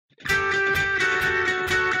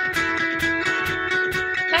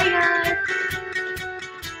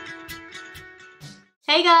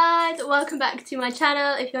Hey guys, welcome back to my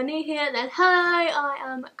channel. If you're new here, then hi, I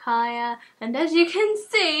am Kaya, and as you can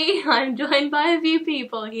see, I'm joined by a few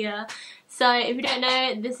people here. So if you don't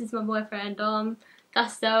know, this is my boyfriend Dom,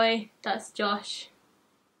 that's Zoe, that's Josh.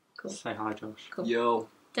 Cool. Say hi, Josh. Cool. Yo.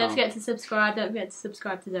 Don't forget to subscribe, don't forget to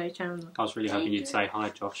subscribe to Zoe's channel. I was really hoping you'd say hi,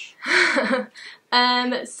 Josh.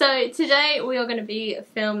 So today we are going to be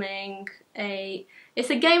filming it's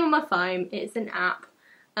a game on my phone, it's an app.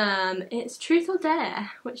 It's Truth or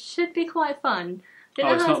Dare, which should be quite fun.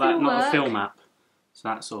 Oh, it's not a film app. So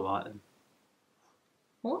that's alright then.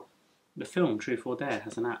 What? The film Truth or Dare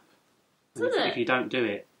has an app. Does it? If you don't do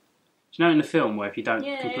it. Do you know in the film where if you don't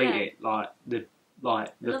complete yeah. it,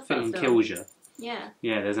 the film that kills you? Yeah.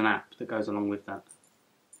 Yeah, there's an app that goes along with that.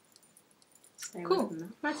 Cool.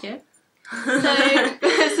 That's you.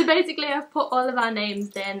 So basically I've put all of our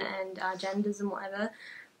names in and our genders and whatever.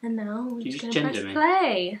 And now we're just going to press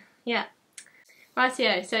play. Yeah.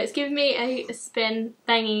 Rightio. So it's giving me a spin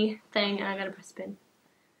thingy thing and I'm going to press spin.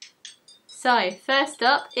 So first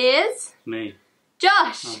up is... Me.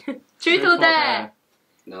 Josh! Oh. Truth or Dare?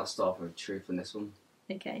 No, I'll start with truth on this one.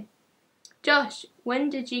 Okay. Josh, when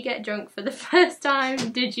did you get drunk for the first time?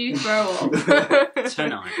 Did you throw up?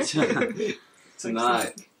 Tonight.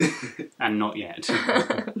 Tonight. And not yet.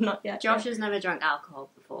 Not yet. Josh has never drunk alcohol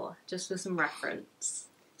before, just for some reference.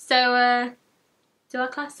 So, do I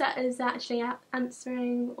class that as actually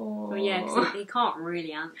answering, or...? Well, yeah, because he can't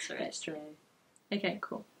really answer it. It's true. Okay,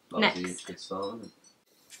 cool. Obviously, Next. good start, isn't it?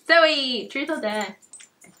 Zoe, truth or dare?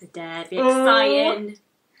 It's a dare, be exciting.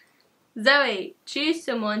 Zoe, choose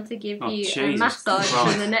someone to give you a Jesus massage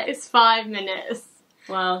Christ. in the next 5 minutes.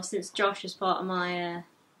 Well, since Josh is part of my,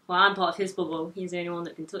 I'm part of his bubble, he's the only one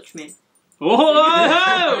that can touch me.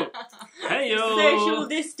 Whoa! Hey yo! Social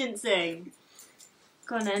distancing.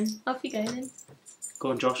 Go on then. Off you go then. Go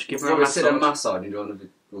on, Josh, give her So a we said a massage. massage and you want to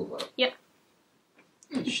do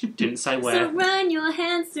that? She didn't say where. So run your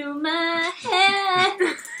hands through my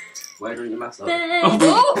hair. Where do you massage?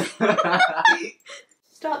 Oh!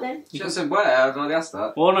 Start then. She said where? I've already asked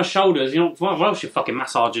that. Well, on her shoulders, you know, what else you fucking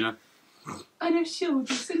massaging her? On her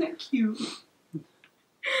shoulders, isn't that cute?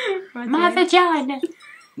 My vagina.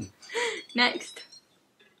 Next.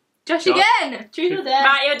 Josh Josh. again! Truth or dare?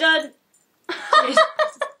 Right, you're done.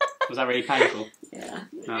 Was that really painful? Yeah.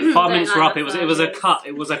 No, 5 minutes were like up. It was a that. cut.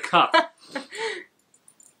 It was a cut.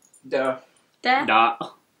 Duh. Dare? Nah.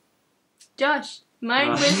 Josh,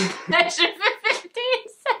 moan with pleasure for 15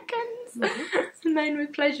 seconds. Moan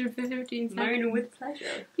with pleasure for 15 seconds. Moan with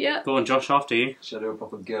pleasure. Yep. Go on, Josh, after you. Should I do a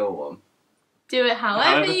proper girl one? Do it however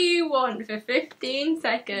However- you want for 15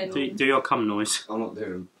 seconds. Do your cum noise. I'm not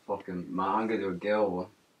doing fucking... I'm going to do a girl one.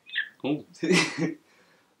 Ooh.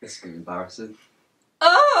 This is going to be embarrassing.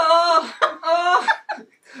 Oh! Oh!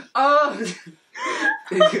 Oh!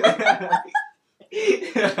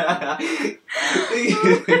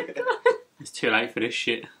 It's too late for this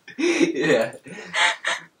shit. Yeah.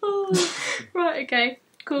 Oh. Right, okay.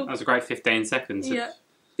 Cool. That was a great 15 seconds. Yeah.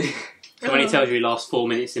 So when he tells you he lasts 4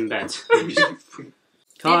 minutes in bed.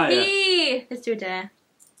 Kaya. Yippee! Let's do a dare.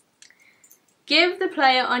 Give the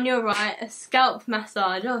player on your right a scalp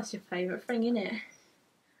massage. Oh, it's your favourite thing, isn't it?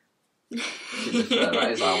 To be fair,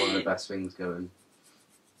 that is like one of the best things going.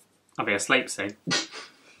 I'll be asleep soon.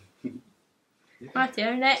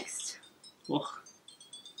 Rightio, next. Oh,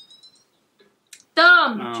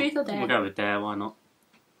 Dom, truth or dare? We'll go with dare, why not?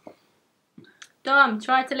 Dom,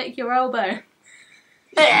 try to lick your elbow.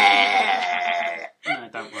 No,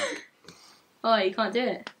 it don't work. Oh, you can't do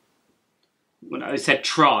it. Well, no, it said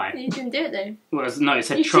try. You didn't do it though. Well, no, it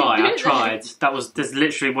said You try. didn't do I it tried. That's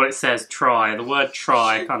literally what it says, try. The word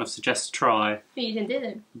try kind of suggests try. But you didn't do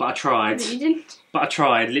it. But I tried. But you didn't. But I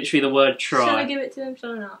tried. Literally the word Shall I try. give it to him?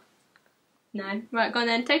 Shall I not? No. Right, go on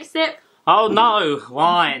then. Take a sip. Oh no!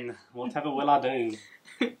 Wine! Whatever will I do?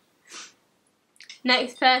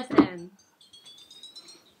 Next person.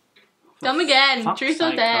 Dom again. Fuck's Truth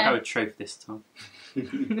or sake, I'll go dare? with truth this time.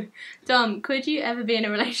 Dom, could you ever be in a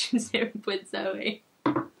relationship with Zoe?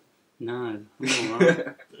 No.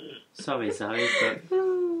 Alright. Sorry, Zoe,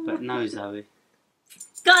 but no, Zoe.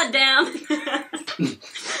 God damn.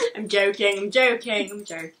 I'm joking.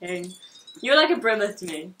 You're like a brother to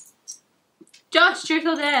me. Josh, truth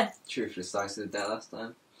or dare? Truth just I said that last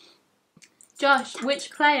time. Josh,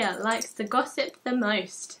 which player likes to gossip the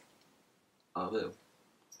most? I will.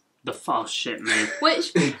 The fast shit, man.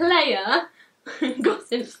 Which player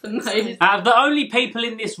gossips the most? The only people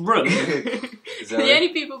in this room. Zoe. The only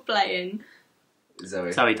people playing.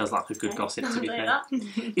 Zoe. Zoe does like a good gossip, to be Say fair. that.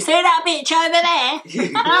 You see that bitch over there?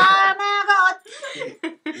 Oh my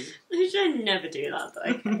god! should never do that though.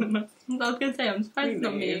 I was going to say, I'm surprised it's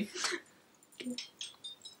not me.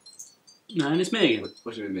 No, and it's me again.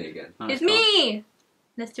 What should be me again? Oh, It's fine. me!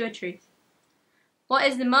 Let's do a truth. What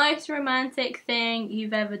is the most romantic thing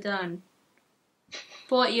you've ever done?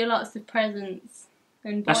 Bought you lots of presents.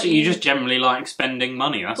 And bought Actually, you just generally like spending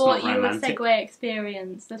money. That's bought not you romantic. a Segway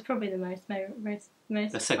experience. That's probably the most. The I Segway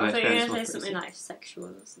thought you were experience going to say was something pretty like sexual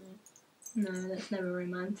or something. No, that's never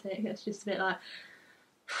romantic. That's just a bit like.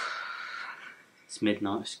 It's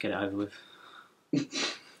midnight. Let's get it over with.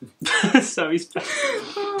 So he's.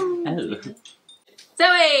 Oh.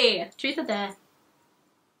 Zoe! Truth or dare?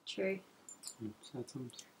 True. Sad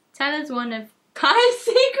times. Tell us one of Kai's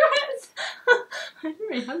secrets! I don't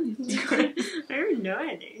really have any secrets. I don't know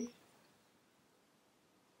any.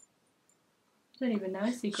 I don't even know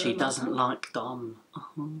a secret. She about doesn't that. like Dom.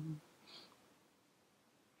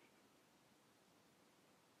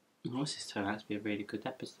 Oh, this has turned out to be a really good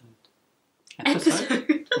episode.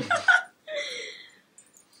 Episode?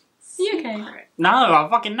 You okay? No, I'm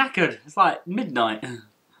fucking knackered. It's like midnight.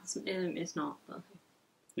 It's not. But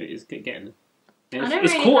It is getting. don't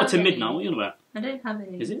It's really quarter have to any. midnight. What are you on about? I don't have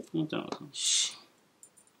any. Is it? I don't know. Shh.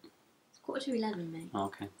 It's 11:15, mate. Oh,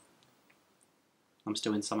 okay. I'm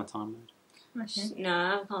still in summertime mode. Okay.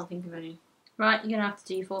 No, I can't think of any. Right, you're gonna have to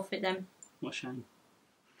do your forfeit then. What a shame.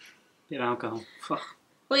 Bit of alcohol. Fuck.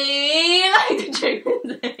 We like to drink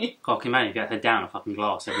today. God, can you imagine get her down a fucking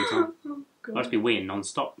glass every time? I'll just be weeing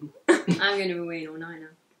non-stop. I'm going to be weeing all night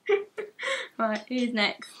now. Right, who's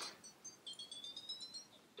next?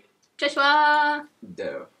 Joshua!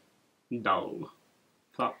 Dough. No.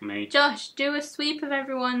 Fuck me. Josh, do a sweep of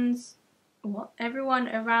everyone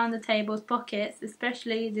around the table's pockets,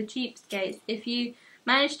 especially the cheapskates. If you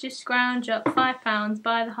manage to scrounge up £5,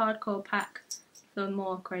 buy the hardcore pack for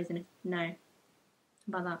more craziness. No.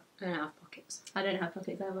 How about that? I don't have pockets. I don't have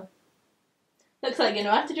pockets ever. Looks like you're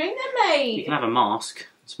gonna have to drink them, You mate! can have a mask.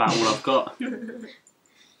 That's about all I've got.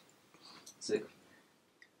 Sick.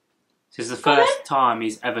 This is the first time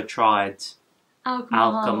he's ever tried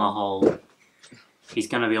alcohol. He's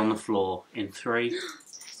going to be on the floor in 3.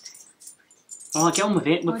 Alright, get on with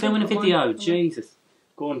it. We're I filming a don't got video. one. Jesus.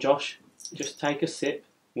 Go on, Josh. Just take a sip.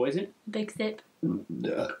 What is it? Big sip.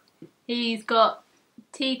 He's got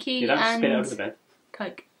tiki You don't spit it over the and bed.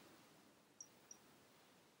 Coke.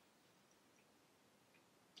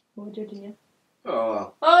 What would you do?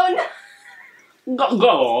 Oh. Oh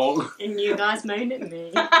Go! And you guys moaned at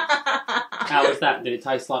me. no! How was that? Did it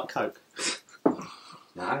taste like Coke?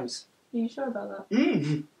 Nice. Are you sure about that?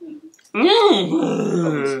 Mmm.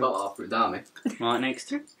 Mm. Spot after it, damn it. Right,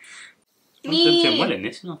 next. I'm Me. doing well in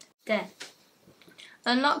this, aren't There.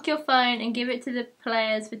 Unlock your phone and give it to the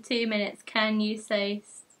players for 2 minutes. Can you say...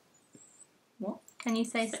 What? Can you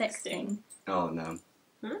say Sexting. sexting? Oh no.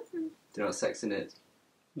 Huh? Do you know what sexing is?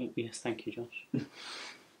 I? Yes, thank you, Josh.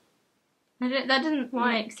 That doesn't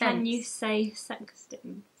make sense. Can you say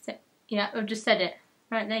sexting? Yeah, I've just said it.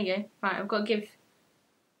 Right, there you go. Right, I've got to give...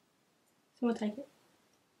 Someone take it.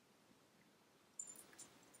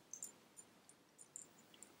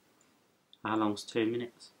 How long's 2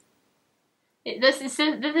 minutes? This is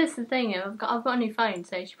the thing. I've got a new phone,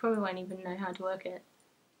 so she probably won't even know how to work it.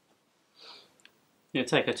 It'll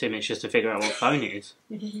take her 2 minutes just to figure out what phone it is.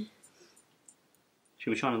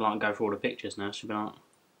 She'll be trying to like go through all the pictures now. She'll be like,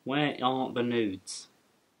 where are the nudes?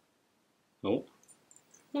 Oh.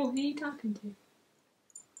 Well, who are you talking to?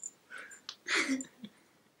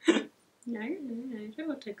 No, don't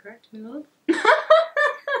want to correct me, love.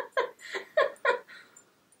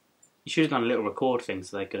 You should have done a little record thing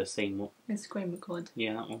so they could have seen what. A screen record.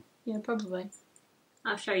 Yeah, that one. Yeah, probably.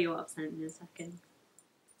 I'll show you what I've sent in a second.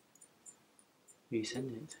 Who you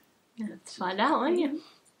sending it to? Yeah, let's find out, won't you?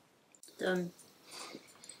 Done.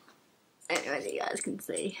 Anyway, you guys can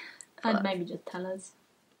see. I'd maybe just tell us.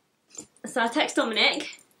 So I text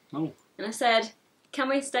Dominic. Oh. And I said, can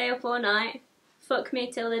we stay up all night? Fuck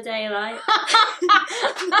me till the daylight.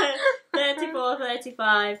 34,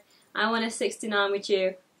 35. I want a 69 with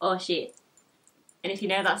you. Oh shit. And if you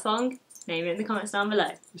know that song, name it in the comments down below.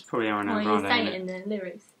 It's probably Ariana Well, you Grande. sang Isn't it in the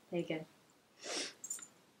lyrics. There you go.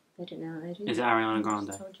 They don't know what they do. Is it Ariana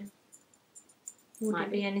Grande? Told you. Would Might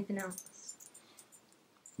it be anything else?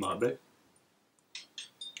 Might be.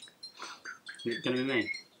 Is it going to be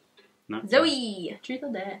me? No? Zoe! Truth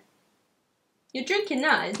or dare? You're drinking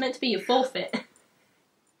that. It's meant to be your forfeit.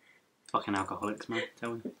 Fucking alcoholics, man.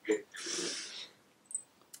 Tell me.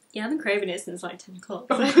 Yeah, I've been craving it since like 10 o'clock.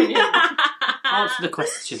 So. Answer the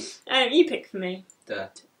question. You pick for me.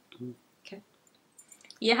 Dirt.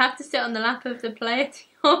 You have to sit on the lap of the player till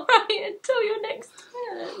you're right until your next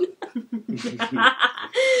turn.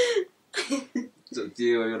 So do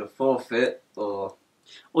you want to forfeit or?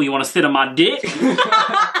 Or you want to sit on my dick?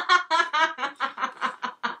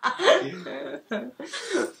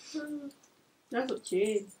 That's what you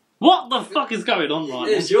is. What the fuck is going on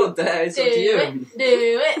right now? It's your day. It's up to you. Do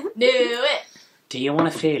it. Do you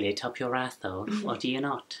want to feel it up your ass though, or do you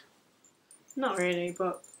not? Not really,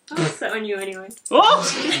 but I'll sit on you anyway. Oh!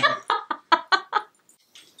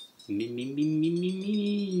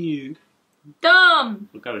 me. Dumb.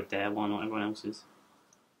 We'll go with Dare. Why not? Everyone else's.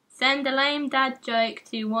 Send a lame dad joke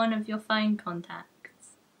to one of your phone contacts.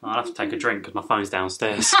 I'll have to take a drink because my phone's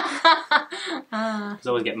downstairs. Ah. I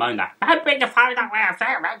always get moaned at. Don't bring the phone that way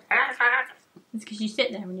upstairs. It's because you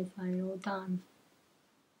sit there on your phone all the time.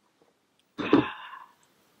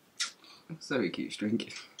 So he keeps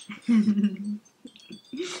drinking. I'm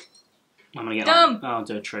gonna get. Dumb. I'll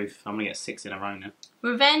do a truth. I'm gonna get 6 in a row now.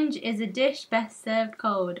 Revenge is a dish best served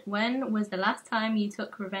cold. When was the last time you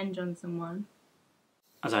took revenge on someone?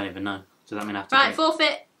 I don't even know. Does that mean I have to? Right,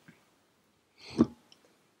 forfeit.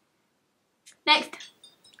 Next.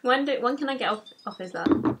 When can I get off his lap?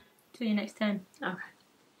 Till your next turn. Okay.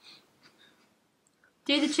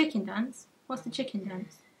 Do the chicken dance. What's the chicken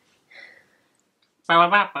dance? Sorry,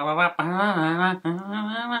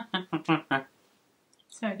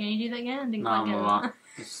 can you do that again? I didn't quite get that.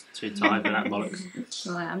 It's too tired for that bollocks.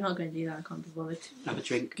 Right, I'm not going to do that. I can't be bothered. Have a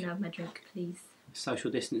drink. Can I have my drink, please?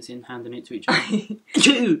 Social distancing, handing it to each other.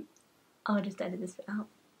 I'll just edit this bit out.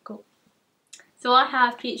 Cool. So I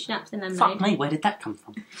have peach schnapps and lemonade. Fuck me, where did that come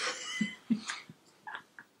from?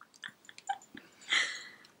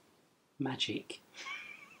 Magic.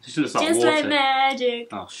 This looks like Just water. like magic.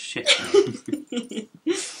 Oh shit.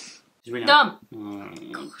 Really Dumb.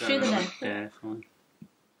 Shoot the leg. Yeah, fine.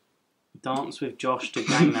 Dance with Josh to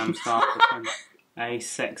Gangnam Style. A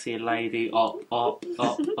sexy lady, up. Go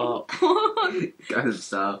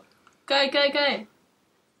start. Go.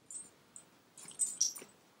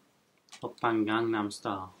 Up and Gangnam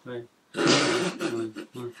Style.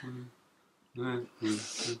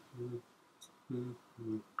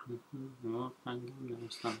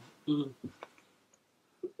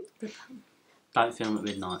 Don't film at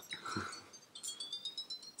midnight.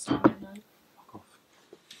 Fuck off.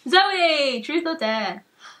 Zoe! Truth or dare?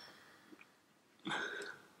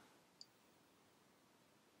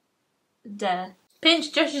 Dare.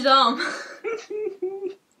 Pinch Josh's arm.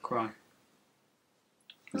 Cry.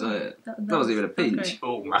 Is that it? That wasn't even a pinch. Okay.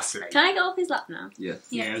 Oh, muscly. Can I get off his lap now? Yeah.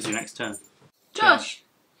 Yeah, it was your next turn. Josh!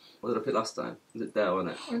 What did I pick last time? Was it there,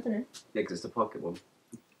 wasn't it? I don't know. Yeah, because it's the pocket one.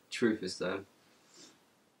 Truth is there.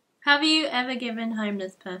 Have you ever given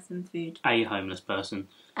homeless person food? A homeless person.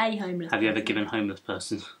 A homeless Have you ever person. given homeless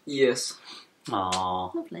person? Yes.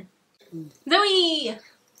 Aww. Lovely. Zoe!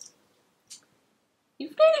 You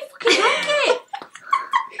really fucking like it!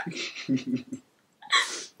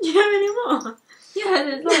 Do you have any more? Yeah,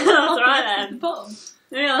 there's like That's right at then. the bottom.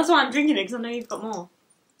 Yeah, that's why I'm drinking it, because I know you've got more.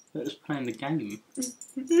 Let's playing the game.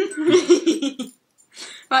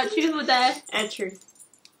 Right, truth or dare? Truth.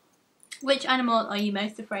 Which animal are you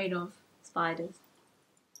most afraid of? Spiders.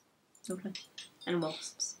 Lovely. And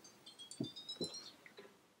wasps.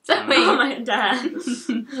 Zoe! Oh my dad.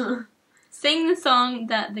 Sing the song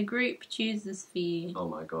that the group chooses for you. Oh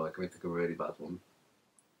my god, can we pick a really bad one?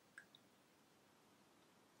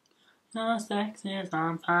 No sex is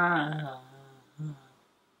on fire.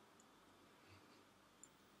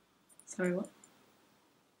 Sorry, what?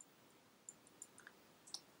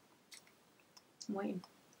 I'm waiting.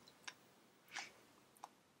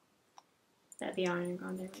 That'd be Ariana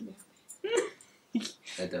Grande right now.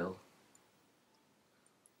 Adele.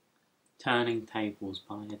 Turning Tables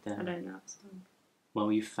by I Adele. don't know that song.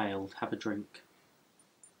 Well, you failed. Have a drink.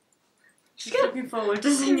 Just looking forward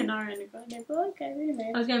to singing Ariana Grande, but okay,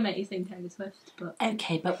 really. I was going to make you sing Taylor Swift, but...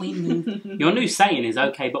 Okay, but we move. Your new saying is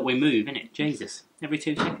okay, but we move, innit? Jesus. Every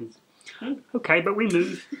 2 seconds. Okay, but we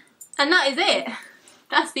move. And that is it.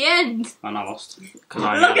 That's the end. And I lost. Look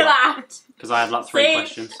at that! Because I had like 3 See,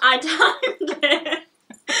 questions. I timed it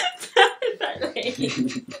perfectly.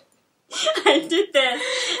 I did this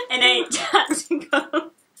in a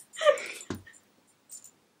tactical...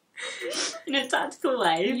 in a tactical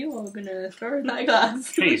way. You are going to throw that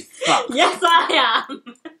glass. Please, fuck. Yes, I am!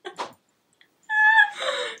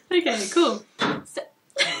 Okay, cool. So...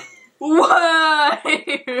 Whoa!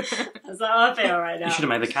 That's how I feel right now. You should have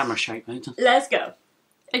made the camera shake, mate. Let's go.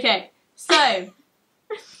 Okay, so...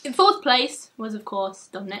 in 4th place was, of course,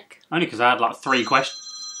 Dominic. Only because I had like 3 questions.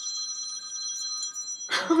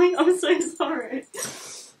 Oh, I'm so sorry.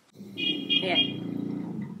 Yeah.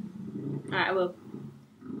 Alright, I will.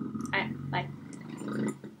 Alright, bye.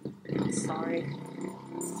 Sorry.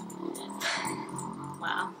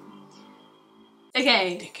 Wow.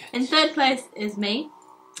 Okay, Dickhead. in third place is me.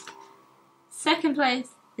 Second place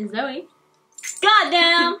is Zoe.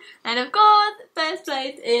 Goddamn! And of course, first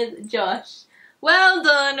place is Josh. Well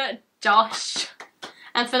done, Josh.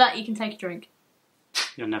 And for that, you can take a drink.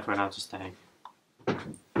 You're never allowed to stay.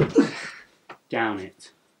 Down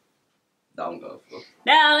it. Down go.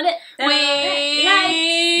 Down it.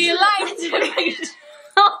 We like to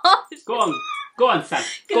Go on. Go on, Sam.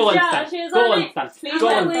 Go on, Josh Sam. is Go on on, it. Sam. Please Go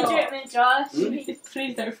don't on, lose Sam. it, Josh.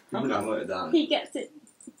 Please don't. I'm gonna write it down. He gets it.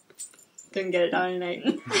 Didn't get it down in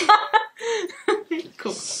 8.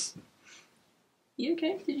 Cool. You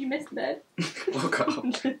okay? Did you miss the bed? Fuck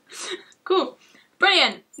off. Cool.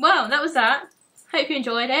 Brilliant. Well, that was that. Hope you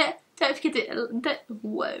enjoyed it. Don't forget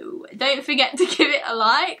to give it a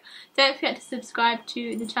like. Don't forget to subscribe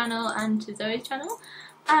to the channel and to Zoe's channel.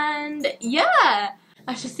 And yeah,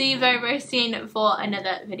 I shall see you very, very soon for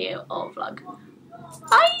another video or vlog.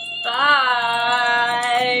 Bye!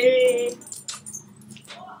 Bye!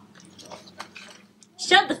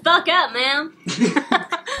 Shut the fuck up, man!